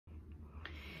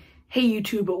Hey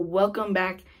YouTube, welcome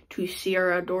back to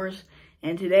CR Outdoors,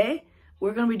 and today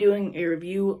we're going to be doing a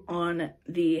review on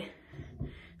the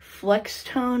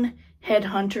Flextone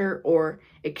headhunter or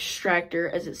extractor,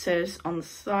 as it says on the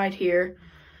side here,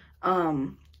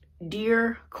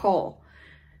 deer call.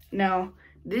 Now,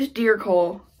 this deer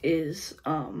call is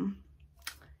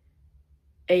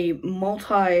a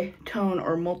multi-tone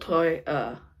or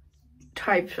multi-type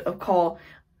of call.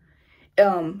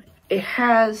 It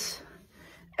has,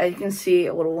 as you can see,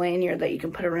 a little lanyard that you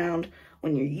can put around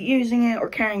when you're using it or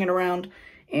carrying it around,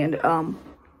 and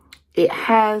it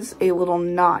has a little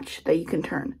notch that you can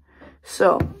turn.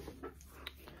 So,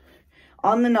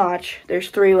 on the notch, there's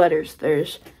 3 letters.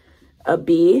 There's a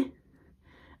B,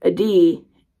 a D,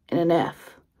 and an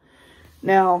F.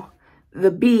 Now, the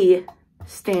B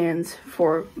stands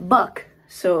for buck.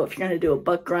 So, if you're going to do a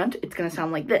buck grunt, it's going to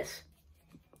sound like this.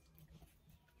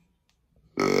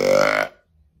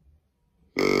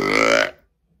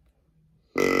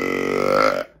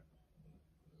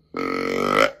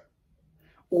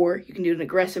 Or you can do an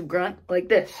aggressive grunt like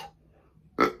this.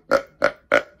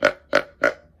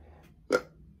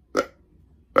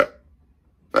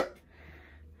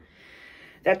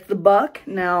 That's the buck.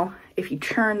 Now, if you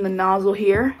turn the nozzle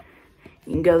here,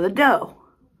 you can go to the doe.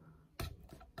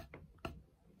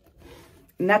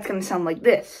 And that's going to sound like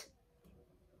this.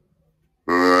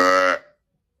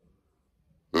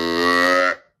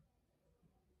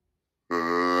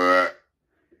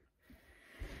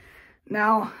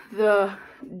 Now, the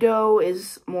doe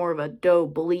is more of a doe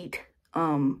bleat.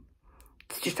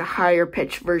 It's just a higher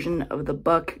pitched version of the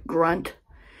buck grunt.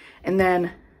 And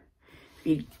then, if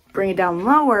you bring it down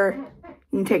lower,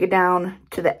 you can take it down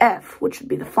to the F, which would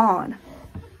be the fawn.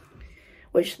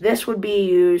 Which this would be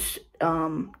used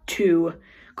to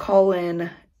call in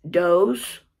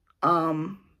does,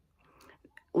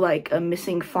 like a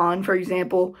missing fawn, for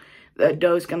example. The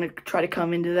doe's going to try to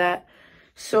come into that.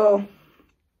 So,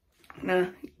 I'm going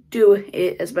to do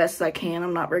it as best as I can.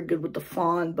 I'm not very good with the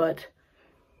fawn, but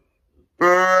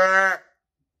that's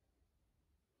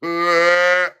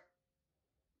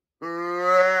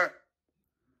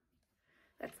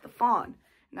the fawn.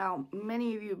 Now,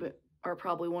 many of you are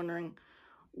probably wondering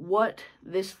what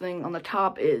this thing on the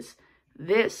top is.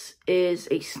 This is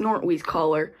a snortweed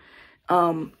collar,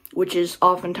 which is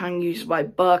oftentimes used by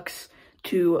bucks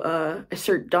to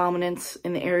assert dominance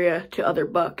in the area to other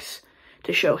bucks,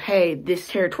 to show, hey, this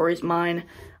territory is mine.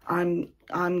 I'm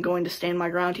going to stand my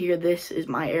ground here. This is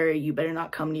my area. You better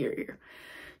not come near here.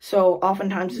 So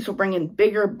oftentimes this will bring in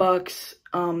bigger bucks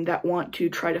that want to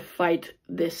try to fight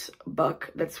this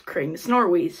buck that's creating the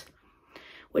snortweeds,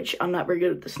 which I'm not very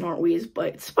good with the snortweeds,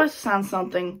 but it's supposed to sound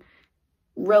something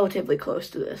relatively close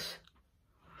to this.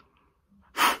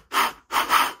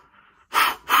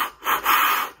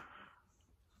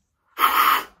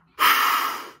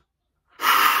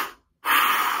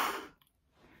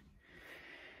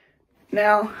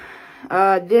 Now,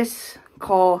 this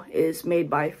call is made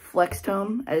by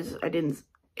Flextone,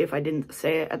 if I didn't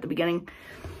say it at the beginning.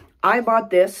 I bought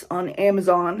this on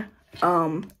Amazon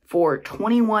for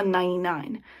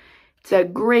 $21.99. It's a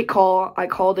great call. I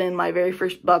called in my very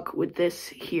first buck with this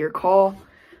here call.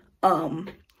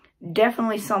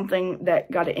 Definitely something that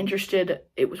got it interested.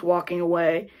 It was walking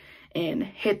away and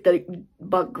hit the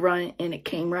buck grunt, and it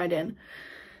came right in.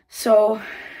 So,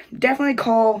 definitely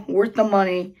call, worth the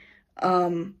money.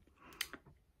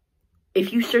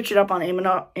 If you search it up on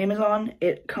Amazon,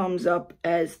 it comes up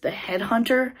as the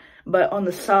headhunter, but on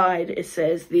the side it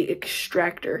says the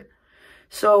extractor.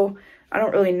 So I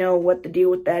don't really know what the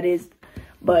deal with that is,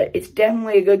 but it's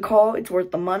definitely a good call. It's worth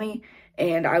the money,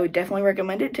 and I would definitely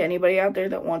recommend it to anybody out there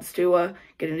that wants to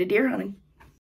get into deer hunting.